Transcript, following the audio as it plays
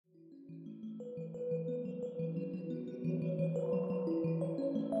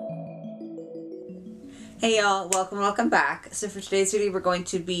Hey y'all, welcome back. So for today's video, we're going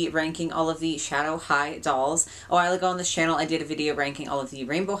to be ranking all of the Shadow High dolls. A while ago on this channel, I did a video ranking all of the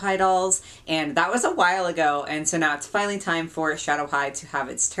Rainbow High dolls, and that was a while ago, and so now it's finally time for Shadow High to have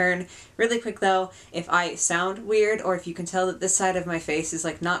its turn. Really quick though, if I sound weird, or if you can tell that this side of my face is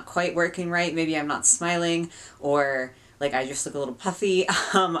like not quite working right, maybe I'm not smiling, or like I just look a little puffy.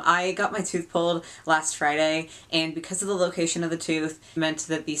 I got my tooth pulled last Friday, and because of the location of the tooth, meant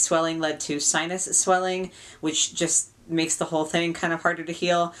that the swelling led to sinus swelling, which just makes the whole thing kind of harder to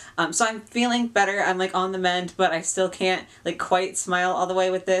heal. So I'm feeling better. I'm like on the mend, but I still can't like quite smile all the way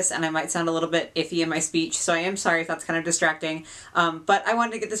with this, and I might sound a little bit iffy in my speech, so I am sorry if that's kind of distracting. But I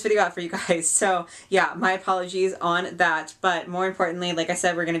wanted to get this video out for you guys, so yeah, my apologies on that. But more importantly, like I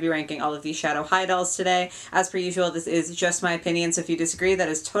said, we're going to be ranking all of these Shadow High dolls today. As per usual, this is just my opinion, so if you disagree, that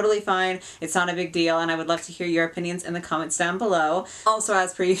is totally fine. It's not a big deal, and I would love to hear your opinions in the comments down below. Also,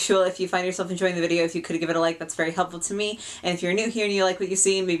 as per usual, if you find yourself enjoying the video, if you could give it a like, that's very helpful to me. And if you're new here and you like what you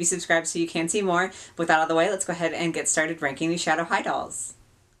see, maybe subscribe so you can see more. With that out of the way, let's go ahead and get started ranking these Shadow High dolls.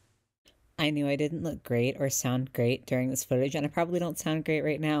 I knew I didn't look great or sound great during this footage, and I probably don't sound great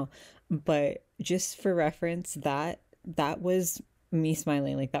right now, but just for reference, that was me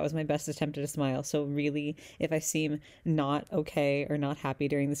smiling. Like, that was my best attempt at a smile. So really, if I seem not okay or not happy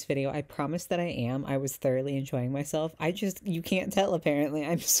during this video, I promise that I am. I was thoroughly enjoying myself. You can't tell apparently.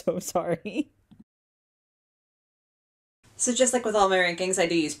 I'm so sorry. So just like with all my rankings, I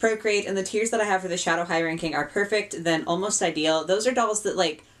do use Procreate, and the tiers that I have for the Shadow High ranking are perfect, then almost ideal. Those are dolls that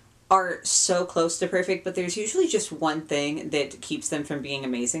like are so close to perfect, but there's usually just one thing that keeps them from being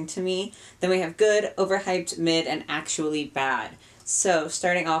amazing to me. Then we have good, overhyped, mid, and actually bad. So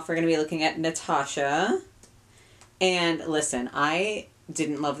starting off, we're going to be looking at Natasha. And listen, I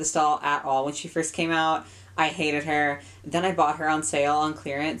didn't love this doll at all when she first came out. I hated her. Then I bought her on sale on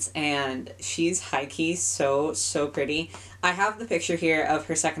clearance, and she's high-key so pretty. I have the picture here of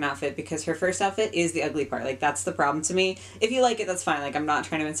her second outfit because her first outfit is the ugly part. Like, that's the problem to me. If you like it, that's fine. Like, I'm not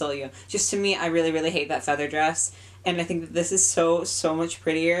trying to insult you. Just to me, I really hate that feather dress, and I think that this is so much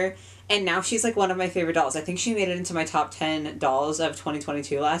prettier. And now she's like one of my favorite dolls. I think she made it into my top 10 dolls of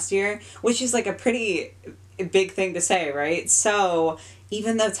 2022 last year, which is like a pretty big thing to say, right? So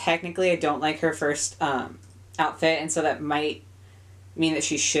even though technically I don't like her first outfit, and so that might mean that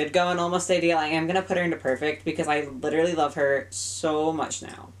she should go in almost ideal, I am going to put her into perfect because I literally love her so much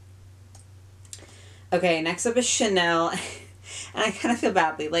now. Okay, next up is Chanel. And I kind of feel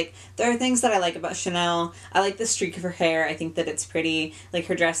badly. Like, there are things that I like about Chanel. I like the streak of her hair. I think that it's pretty. Like,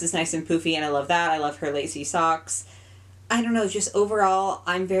 her dress is nice and poofy, and I love that. I love her lacy socks. I don't know, just overall,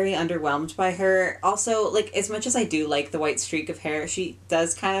 I'm very underwhelmed by her. Also, like, as much as I do like the white streak of hair, she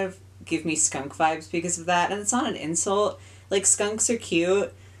does kind of give me skunk vibes because of that. And it's not an insult. Like, skunks are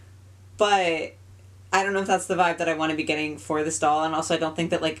cute, but I don't know if that's the vibe that I want to be getting for this doll. And also, I don't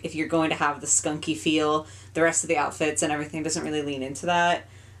think that, like, if you're going to have the skunky feel, the rest of the outfits and everything doesn't really lean into that.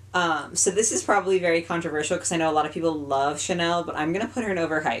 So this is probably very controversial because I know a lot of people love Chanel, but I'm going to put her in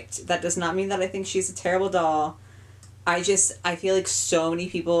overhyped. That does not mean that I think she's a terrible doll. I feel like so many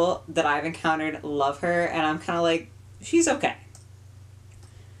people that I've encountered love her, and I'm kind of like, she's okay.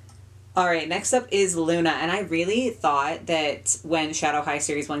 Alright, next up is Luna, and I really thought that when Shadow High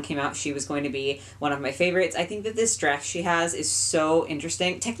Series 1 came out, she was going to be one of my favorites. I think that this dress she has is so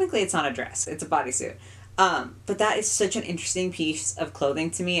interesting. Technically, it's not a dress, it's a bodysuit. But that is such an interesting piece of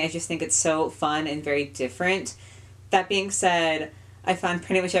clothing to me. I just think it's so fun and very different. That being said, I find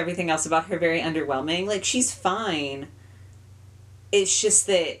pretty much everything else about her very underwhelming. Like, she's fine. It's just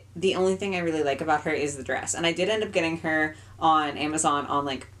that the only thing I really like about her is the dress. And I did end up getting her on Amazon on,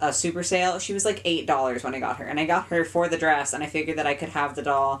 like, a super sale. She was, like, $8 when I got her. And I got her for the dress, and I figured that I could have the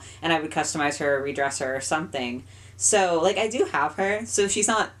doll, and I would customize her or redress her or something. So, like, I do have her, so she's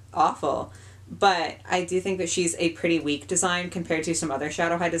not awful. But I do think that she's a pretty weak design compared to some other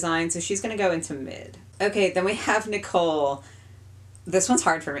Shadow High designs, so she's going to go into mid. Okay, then we have Nicole. This one's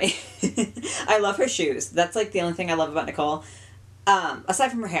hard for me. I love her shoes. That's, like, the only thing I love about Nicole. Aside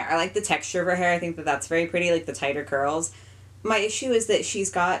from her hair, I like the texture of her hair. I think that that's very pretty, like the tighter curls. My issue is that she's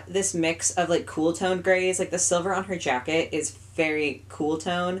got this mix of, like, cool toned grays. Like, the silver on her jacket is very cool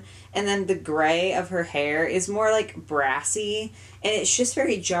tone, and then the gray of her hair is more, like, brassy, and it's just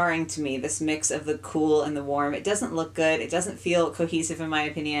very jarring to me, this mix of the cool and the warm. It doesn't look good. It doesn't feel cohesive, in my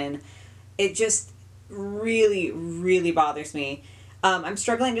opinion. It just really bothers me. I'm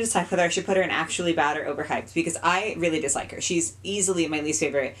struggling to decide whether I should put her in actually bad or overhyped, because I really dislike her. She's easily my least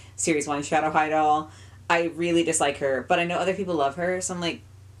favorite Series 1 Shadow High doll. I really dislike her, but I know other people love her, so I'm like,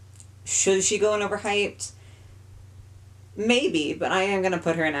 should she go in overhyped? Maybe, but I am going to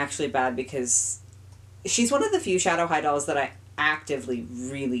put her in actually bad because she's one of the few Shadow High dolls that I actively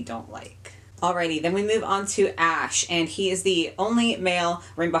really don't like. Alrighty, then we move on to Ash, and he is the only male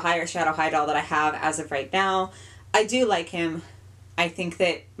Rainbow High or Shadow High doll that I have as of right now. I do like him. I think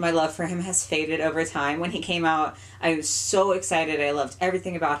that my love for him has faded over time. When he came out, I was so excited. I loved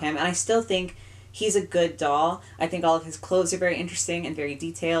everything about him, and I still think he's a good doll. I think all of his clothes are very interesting and very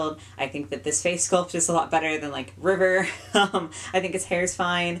detailed. I think that this face sculpt is a lot better than, like, River. I think his hair's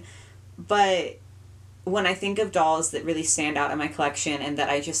fine. But when I think of dolls that really stand out in my collection and that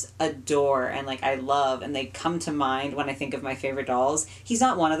I just adore and, like, I love and they come to mind when I think of my favorite dolls, he's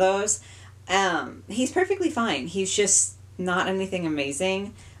not one of those. He's perfectly fine. He's just not anything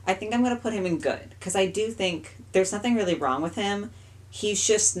amazing. I think I'm going to put him in good, because I do think there's nothing really wrong with him. He's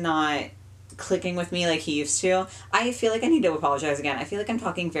just not clicking with me like he used to. I feel like I need to apologize again. I feel like I'm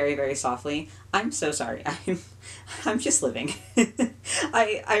talking very, very softly. I'm so sorry. I'm just living.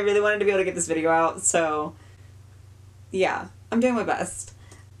 I really wanted to be able to get this video out, so yeah, I'm doing my best.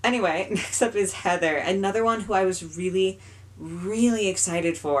 Anyway, next up is Heather, another one who I was really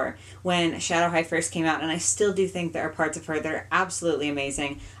excited for when Shadow High first came out, and I still do think there are parts of her that are absolutely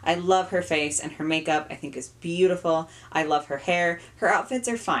amazing. I love her face, and her makeup I think is beautiful. I love her hair. Her outfits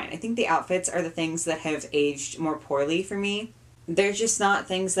are fine. I think the outfits are the things that have aged more poorly for me. They're just not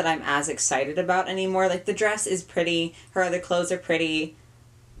things that I'm as excited about anymore. Like, the dress is pretty, her other clothes are pretty,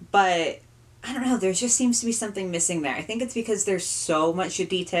 but I don't know, there just seems to be something missing there. I think it's because there's so much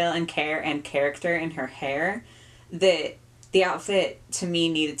detail and care and character in her hair that the outfit, to me,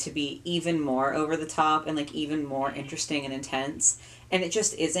 needed to be even more over the top and, like, even more interesting and intense. And it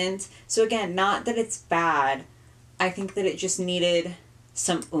just isn't. So again, not that it's bad. I think that it just needed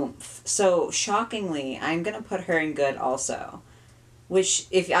some oomph. So, shockingly, I'm going to put her in good also. Which,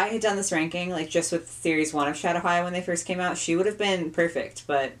 if I had done this ranking, like, just with Series 1 of Shadow High when they first came out, she would have been perfect.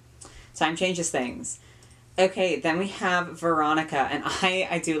 But time changes things. Okay, then we have Veronica, and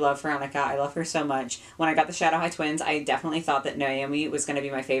I do love Veronica. I love her so much. When I got the Shadow High twins, I definitely thought that Naomi was going to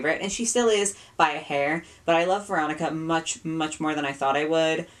be my favorite, and she still is by a hair, but I love Veronica much more than I thought I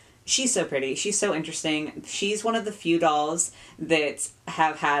would. She's so pretty. She's so interesting. She's one of the few dolls that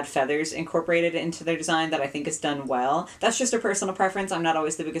have had feathers incorporated into their design that I think is done well. That's just a personal preference. I'm not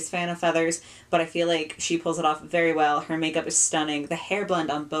always the biggest fan of feathers, but I feel like she pulls it off very well. Her makeup is stunning. The hair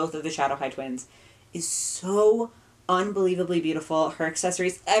blend on both of the Shadow High twins is so unbelievably beautiful. Her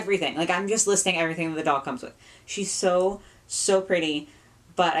accessories, everything. Like, I'm just listing everything that the doll comes with. She's so pretty,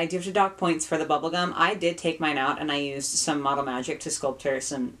 but I do have to dock points for the bubblegum. I did take mine out, and I used some Model Magic to sculpt her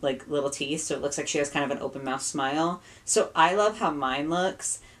some, like, little teeth, so it looks like she has kind of an open mouth smile. So I love how mine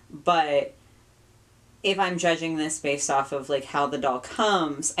looks, but if I'm judging this based off of, like, how the doll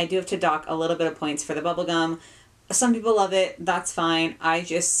comes, I do have to dock a little bit of points for the bubblegum. Some people love it. That's fine. I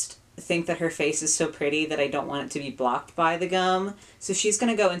just think that her face is so pretty that I don't want it to be blocked by the gum. So she's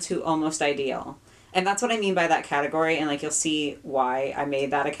going to go into almost ideal. And that's what I mean by that category, and, like, you'll see why I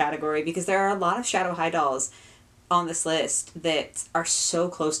made that a category, because there are a lot of Shadow High dolls on this list that are so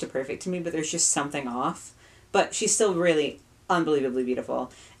close to perfect to me, but there's just something off. But she's still really unbelievably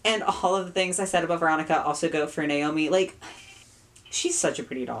beautiful. And all of the things I said about Veronica also go for Naomi. Like, she's such a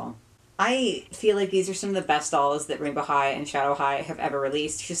pretty doll. I feel like these are some of the best dolls that Rainbow High and Shadow High have ever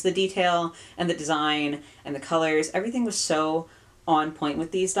released. Just the detail and the design and the colors. Everything was so on point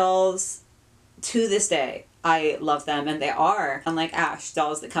with these dolls. To this day, I love them, and they are, unlike Ash,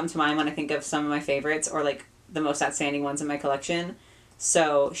 dolls that come to mind when I think of some of my favorites or, like, the most outstanding ones in my collection.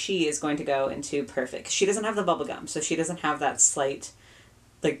 So she is going to go into perfect. She doesn't have the bubblegum, so she doesn't have that slight,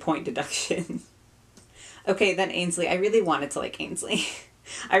 like, point deduction. Okay, then Ainsley. I really wanted to like Ainsley.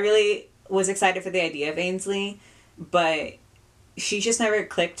 I really was excited for the idea of Ainsley, but she just never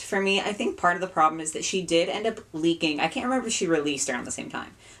clicked for me. I think part of the problem is that she did end up leaking. I can't remember if she released around the same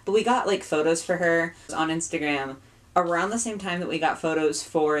time, but we got, like, photos for her on Instagram around the same time that we got photos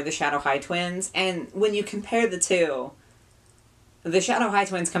for the Shadow High twins, and when you compare the two, the Shadow High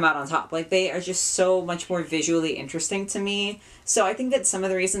twins come out on top. Like, they are just so much more visually interesting to me. So I think that some of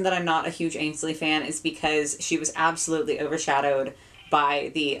the reason that I'm not a huge Ainsley fan is because she was absolutely overshadowed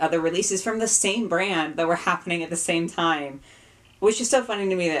by the other releases from the same brand that were happening at the same time. Which is so funny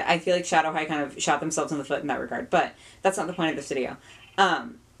to me that I feel like Shadow High kind of shot themselves in the foot in that regard. But that's not the point of this video.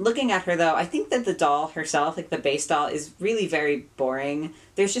 Looking at her, though, I think that the doll herself, like the base doll, is really very boring.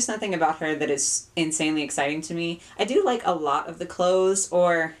 There's just nothing about her that is insanely exciting to me. I do like a lot of the clothes,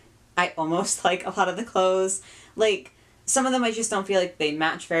 or I almost like a lot of the clothes. Like, some of them I just don't feel like they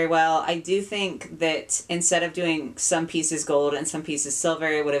match very well. I do think that instead of doing some pieces gold and some pieces silver,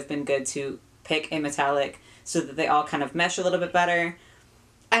 it would have been good to pick a metallic so that they all kind of mesh a little bit better.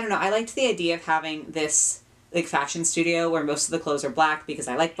 I don't know, I liked the idea of having this like fashion studio where most of the clothes are black because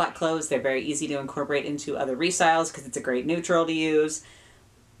I like black clothes. They're very easy to incorporate into other restyles because it's a great neutral to use.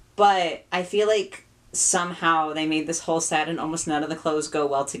 But I feel like somehow they made this whole set and almost none of the clothes go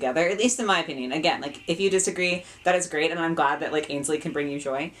well together, at least in my opinion. Again, like, if you disagree, that is great, and I'm glad that, like, Ainsley can bring you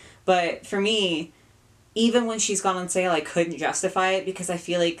joy. But for me, even when she's gone on sale, I couldn't justify it because I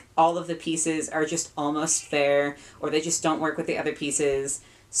feel like all of the pieces are just almost there, or they just don't work with the other pieces.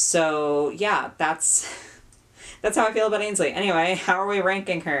 So, yeah, that's how I feel about Ainsley. Anyway, how are we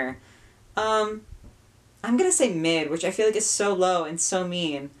ranking her? I'm gonna say mid, which I feel like is so low and so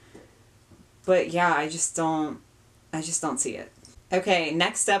mean. But yeah, I just don't see it. Okay,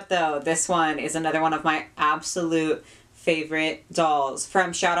 next up though, this one is another one of my absolute favorite dolls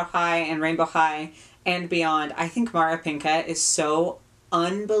from Shadow High and Rainbow High and beyond. I think Mara Pinkett is so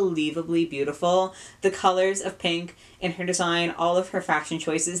unbelievably beautiful. The colors of pink in her design, all of her fashion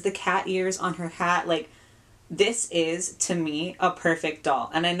choices, the cat ears on her hat, like, this is, to me, a perfect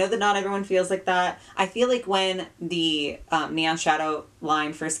doll. And I know that not everyone feels like that. I feel like when the Neon Shadow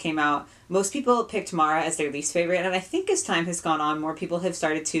line first came out, most people picked Mara as their least favorite. And I think as time has gone on, more people have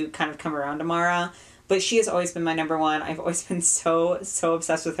started to kind of come around to Mara. But she has always been my number one. I've always been so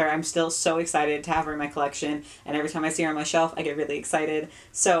obsessed with her. I'm still so excited to have her in my collection. And every time I see her on my shelf, I get really excited.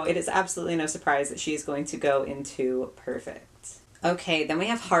 So it is absolutely no surprise that she's going to go into perfect. Okay, then we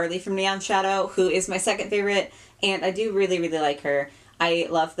have Harley from Neon Shadow, who is my second favorite, and I do really, really like her. I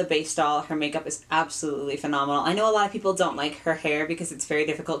love the base doll. Her makeup is absolutely phenomenal. I know a lot of people don't like her hair because it's very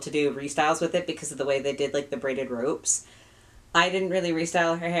difficult to do restyles with it because of the way they did, like, the braided ropes. I didn't really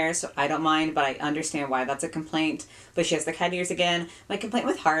restyle her hair, so I don't mind, but I understand why that's a complaint. But she has the cat ears again. My complaint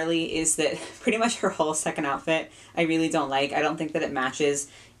with Harley is that pretty much her whole second outfit I really don't like. I don't think that it matches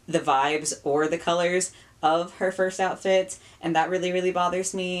the vibes or the colors of her first outfit, and that really, really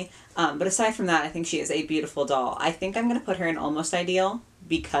bothers me. But aside from that, I think she is a beautiful doll. I think I'm going to put her in almost ideal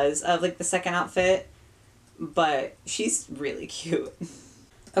because of, like, the second outfit, but she's really cute.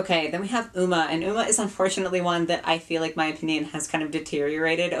 Okay, then we have Uma, and Uma is unfortunately one that I feel like my opinion has kind of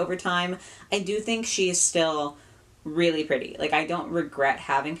deteriorated over time. I do think she is still really pretty. Like, I don't regret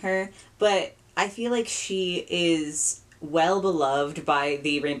having her, but I feel like she is well beloved by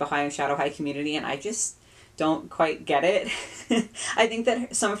the Rainbow High and Shadow High community, and I just don't quite get it. I think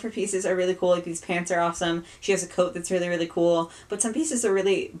that some of her pieces are really cool. Like, these pants are awesome. She has a coat that's really, really cool, but some pieces are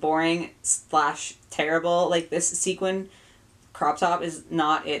really boring / terrible. Like, this sequin crop top is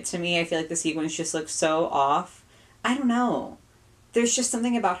not it to me. I feel like the sequins just look so off. I don't know. There's just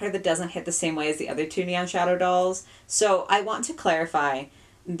something about her that doesn't hit the same way as the other two Neon Shadow dolls. So I want to clarify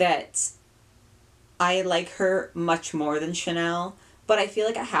that I like her much more than Chanel, but I feel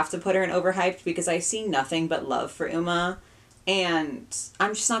like I have to put her in overhyped because I see nothing but love for Uma, and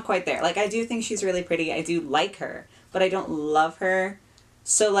I'm just not quite there. Like, I do think she's really pretty. I do like her, but I don't love her.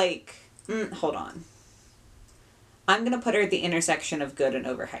 So, like, hold on. I'm going to put her at the intersection of good and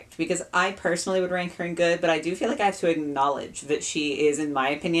overhyped because I personally would rank her in good, but I do feel like I have to acknowledge that she is, in my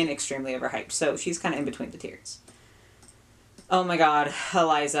opinion, extremely overhyped. So she's kind of in between the tiers. Oh my god,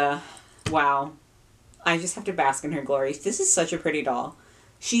 Eliza. Wow. I just have to bask in her glory. This is such a pretty doll.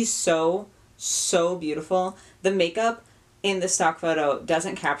 She's so beautiful. The makeup in the stock photo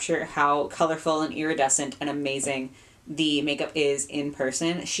doesn't capture how colorful and iridescent and amazing the makeup is in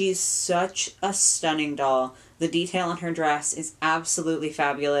person. She's such a stunning doll. The detail on her dress is absolutely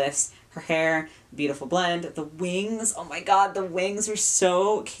fabulous. Her hair, beautiful blend. The wings, oh my god, the wings are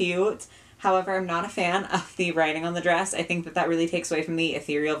so cute. However, I'm not a fan of the writing on the dress. I think that that really takes away from the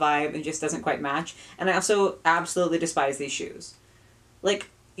ethereal vibe and just doesn't quite match. And I also absolutely despise these shoes. Like,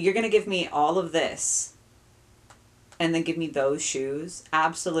 you're gonna give me all of this and then give me those shoes?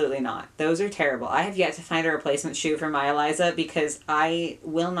 Absolutely not. Those are terrible. I have yet to find a replacement shoe for my Eliza because I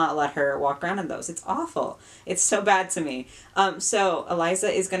will not let her walk around in those. It's awful. It's so bad to me. So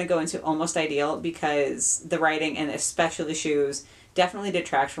Eliza is going to go into almost ideal because the writing and especially the shoes definitely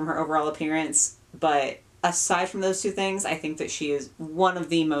detract from her overall appearance. But aside from those two things, I think that she is one of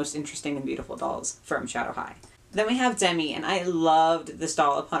the most interesting and beautiful dolls from Shadow High. Then we have Demi, and I loved this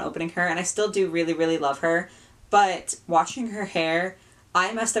doll upon opening her, and I still do really, really love her. But watching her hair,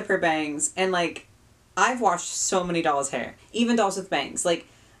 I messed up her bangs, and, like, I've washed so many dolls' hair, even dolls with bangs. Like,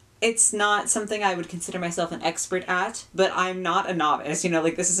 it's not something I would consider myself an expert at, but I'm not a novice, you know,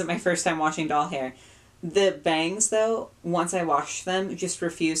 like, this isn't my first time washing doll hair. The bangs, though, once I washed them, just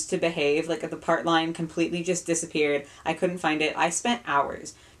refused to behave. Like, the part line completely just disappeared. I couldn't find it. I spent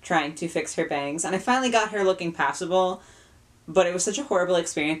hours trying to fix her bangs, and I finally got her looking passable, but it was such a horrible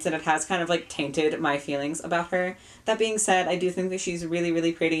experience and it has kind of like tainted my feelings about her. That being said, I do think that she's really,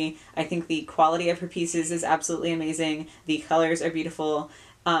 really pretty. I think the quality of her pieces is absolutely amazing. The colors are beautiful.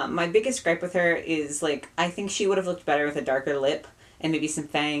 My biggest gripe with her is, like, I think she would have looked better with a darker lip and maybe some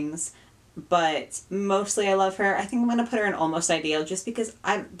fangs. But mostly I love her. I think I'm going to put her in almost ideal just because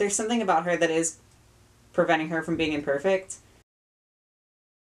there's something about her that is preventing her from being imperfect.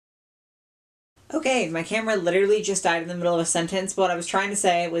 Okay, my camera literally just died in the middle of a sentence, but what I was trying to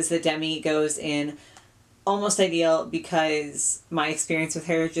say was that Demi goes in almost ideal because my experience with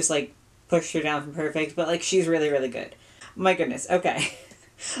her just, like, pushed her down from perfect, but, like, she's really, really good. My goodness, okay.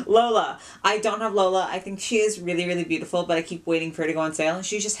 Lola. I don't have Lola. I think she is really, really beautiful, but I keep waiting for her to go on sale, and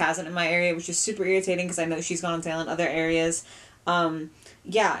she just hasn't in my area, which is super irritating because I know she's gone on sale in other areas.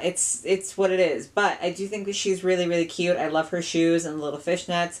 Yeah, it's what it is, but I do think that she's really, really cute. I love her shoes and the little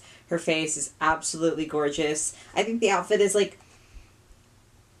fishnets. Her face is absolutely gorgeous. I think the outfit is, like,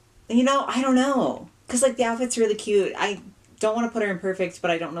 you know, I don't know. Because, like, the outfit's really cute. I don't want to put her in perfect,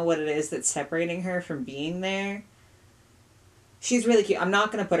 but I don't know what it is that's separating her from being there. She's really cute. I'm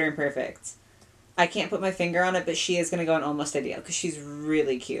not going to put her in perfect. I can't put my finger on it, but she is going to go in almost ideal because she's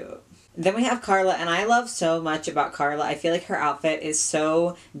really cute. Then we have Carla, and I love so much about Carla. I feel like her outfit is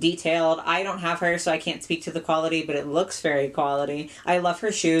so detailed. I don't have her, so I can't speak to the quality, but it looks very quality. I love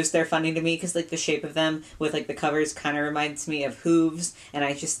her shoes. They're funny to me because, like, the shape of them with, like, the covers kind of reminds me of hooves, and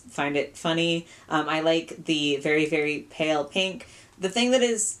I just find it funny. I like the very, very pale pink. The thing that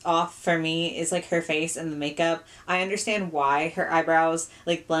is off for me is, like, her face and the makeup. I understand why her eyebrows,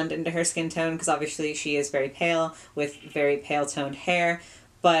 like, blend into her skin tone, because obviously she is very pale with very pale toned hair.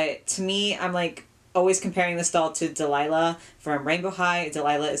 But to me, I'm, like, always comparing this doll to Delilah from Rainbow High.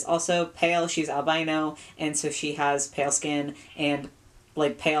 Delilah is also pale. She's albino, and so she has pale skin and,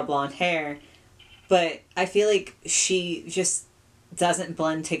 like, pale blonde hair. But I feel like she just doesn't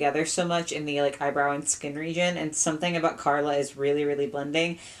blend together so much in the, like, eyebrow and skin region, and something about Carla is really, really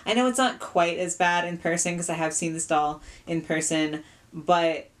blending. I know it's not quite as bad in person because I have seen this doll in person,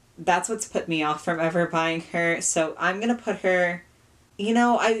 but that's what's put me off from ever buying her. So I'm gonna put her, you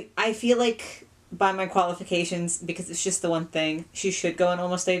know, I feel like by my qualifications, because it's just the one thing, she should go in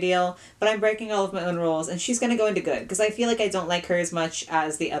almost ideal, but I'm breaking all of my own rules, and she's gonna go into good because I feel like I don't like her as much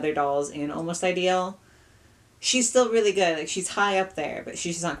as the other dolls in almost ideal. She's still really good. Like, she's high up there, but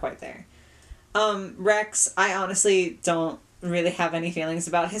she's not quite there. Rex, I honestly don't really have any feelings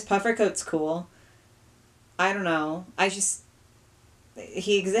about. His puffer coat's cool. I don't know.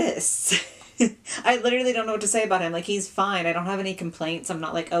 He exists. I literally don't know what to say about him. Like, he's fine. I don't have any complaints. I'm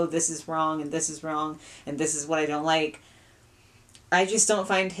not like, oh, this is wrong, and this is wrong, and this is what I don't like. I just don't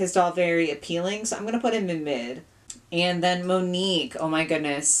find his doll very appealing, so I'm gonna put him in mid. And then Monique, oh my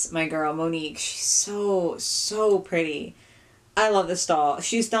goodness, my girl Monique, she's so, so pretty. I love this doll.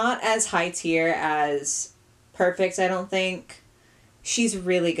 She's not as high tier as Perfect, I don't think. She's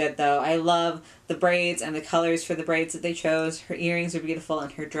really good though. I love the braids and the colors for the braids that they chose. Her earrings are beautiful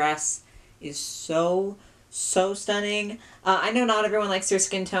and her dress is so, so stunning. I know not everyone likes her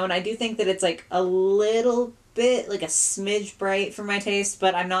skin tone. I do think that it's, like, a little bit, like, a smidge bright for my taste,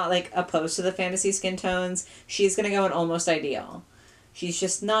 but I'm not, like, opposed to the fantasy skin tones. She's gonna go in almost ideal. She's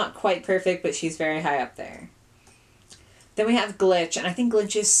just not quite perfect, but she's very high up there. Then we have Glitch, and I think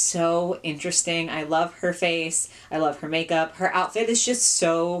Glitch is so interesting. I love her face. I love her makeup. Her outfit is just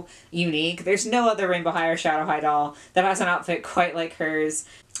so unique. There's no other Rainbow High or Shadow High doll that has an outfit quite like hers.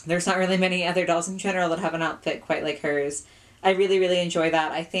 There's not really many other dolls in general that have an outfit quite like hers. I really, really enjoy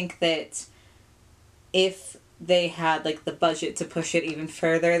that. I think that if they had, like, the budget to push it even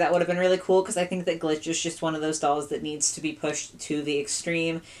further, that would have been really cool, because I think that Glitch is just one of those dolls that needs to be pushed to the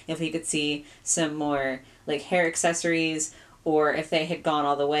extreme. If we could see some more, like, hair accessories, or if they had gone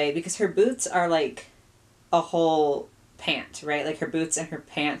all the way, because her boots are, like, a whole pant, right? Like, her boots and her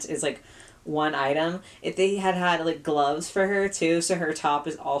pant is, like, one item. If they had like, gloves for her, too, so her top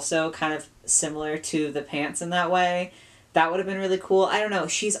is also kind of similar to the pants in that way, that would have been really cool. I don't know.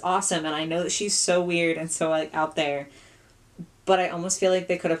 She's awesome, and I know that she's so weird and so, like, out there. But I almost feel like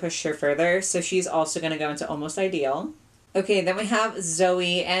they could have pushed her further, so she's also going to go into almost ideal. Okay, then we have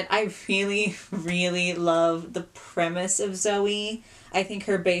Zoe, and I really, really love the premise of Zoe. I think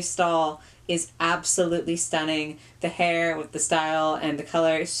her base doll is absolutely stunning. The hair with the style and the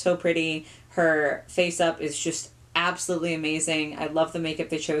color is so pretty. Her face-up is just absolutely amazing. I love the makeup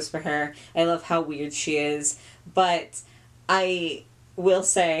they chose for her. I love how weird she is. But I will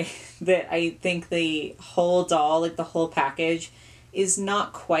say that I think the whole doll, like the whole package, is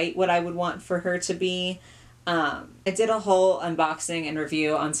not quite what I would want for her to be. I did a whole unboxing and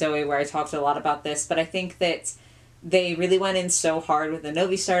review on Zoe where I talked a lot about this, but I think that They really went in so hard with the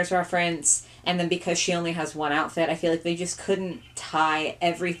Novi Stars reference, and then because she only has one outfit, I feel like they just couldn't tie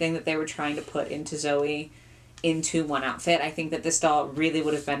everything that they were trying to put into Zoe into one outfit. I think that this doll really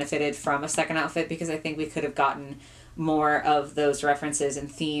would have benefited from a second outfit, because I think we could have gotten more of those references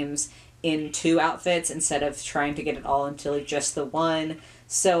and themes in two outfits instead of trying to get it all into like just the one.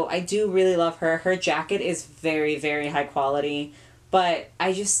 So I do really love her. Her jacket is very, very high quality, but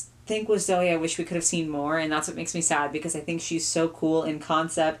I just think with Zoe, I wish we could have seen more, and that's what makes me sad, because I think she's so cool in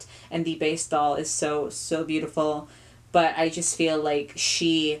concept and the base doll is so, so beautiful, but I just feel like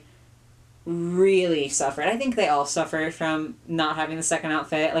she really suffered. I think they all suffered from not having the second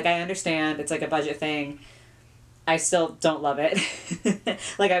outfit. Like, I understand it's like a budget thing. I still don't love it.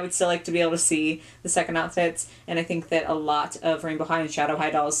 Like, I would still like to be able to see the second outfits, and I think that a lot of Rainbow High and Shadow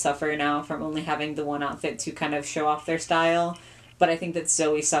High dolls suffer now from only having the one outfit to kind of show off their style, but I think that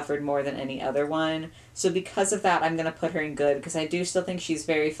Zoe suffered more than any other one. So because of that, I'm going to put her in good, because I do still think she's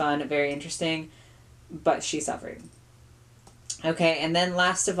very fun, very interesting, but she suffered. Okay, and then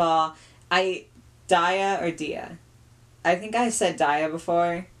last of all, Dia or Dia? I think I said Dia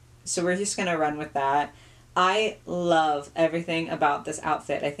before, so we're just going to run with that. I love everything about this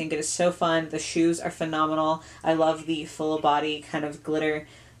outfit. I think it is so fun. The shoes are phenomenal. I love the full body kind of glitter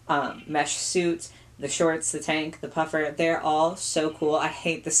mesh suit, the shorts, the tank, the puffer. They're all so cool. I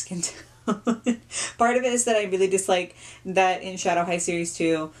hate the skin tone. Part of it is that I really dislike that in Shadow High Series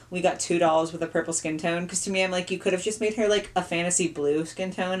 2, we got two dolls with a purple skin tone. Because to me, I'm like, you could have just made her like a fantasy blue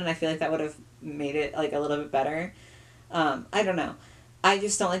skin tone, and I feel like that would have made it like a little bit better. I don't know. I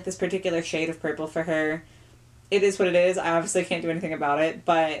just don't like this particular shade of purple for her. It is what it is. I obviously can't do anything about it,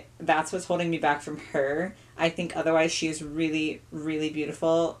 but that's what's holding me back from her. I think otherwise she is really, really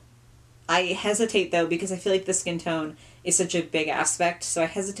beautiful. I hesitate, though, because I feel like the skin tone is such a big aspect, so I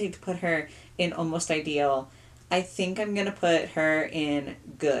hesitate to put her in almost ideal. I think I'm going to put her in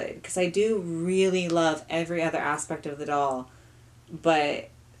good, because I do really love every other aspect of the doll, but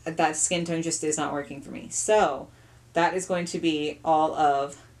that skin tone just is not working for me. So that is going to be all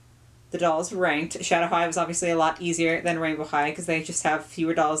of the dolls ranked. Shadow High was obviously a lot easier than Rainbow High, because they just have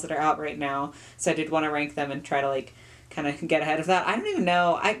fewer dolls that are out right now, so I did want to rank them and try to like kind of get ahead of that. I don't even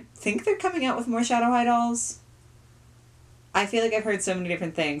know. I think they're coming out with more Shadow High dolls. I feel like I've heard so many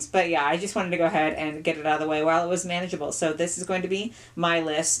different things, but yeah, I just wanted to go ahead and get it out of the way while it was manageable. So this is going to be my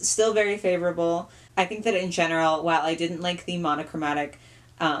list. Still very favorable. I think that in general, while I didn't like the monochromatic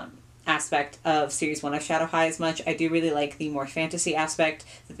aspect of Series 1 of Shadow High as much, I do really like the more fantasy aspect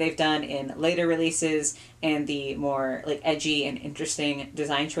that they've done in later releases, and the more like edgy and interesting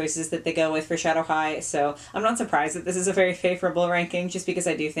design choices that they go with for Shadow High. So I'm not surprised that this is a very favorable ranking, just because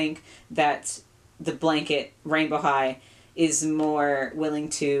I do think that the blanket Rainbow High is more willing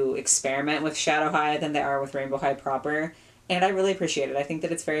to experiment with Shadow High than they are with Rainbow High proper, and I really appreciate it. I think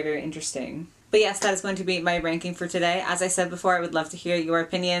that it's very, very interesting. But yes, that is going to be my ranking for today. As I said before, I would love to hear your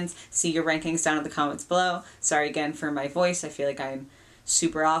opinions, see your rankings down in the comments below. Sorry again for my voice. I feel like I'm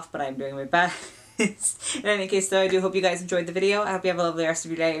super off, but I'm doing my best. In any case, though, I do hope you guys enjoyed the video. I hope you have a lovely rest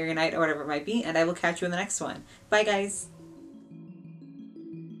of your day or your night or whatever it might be, and I will catch you in the next one. Bye, guys!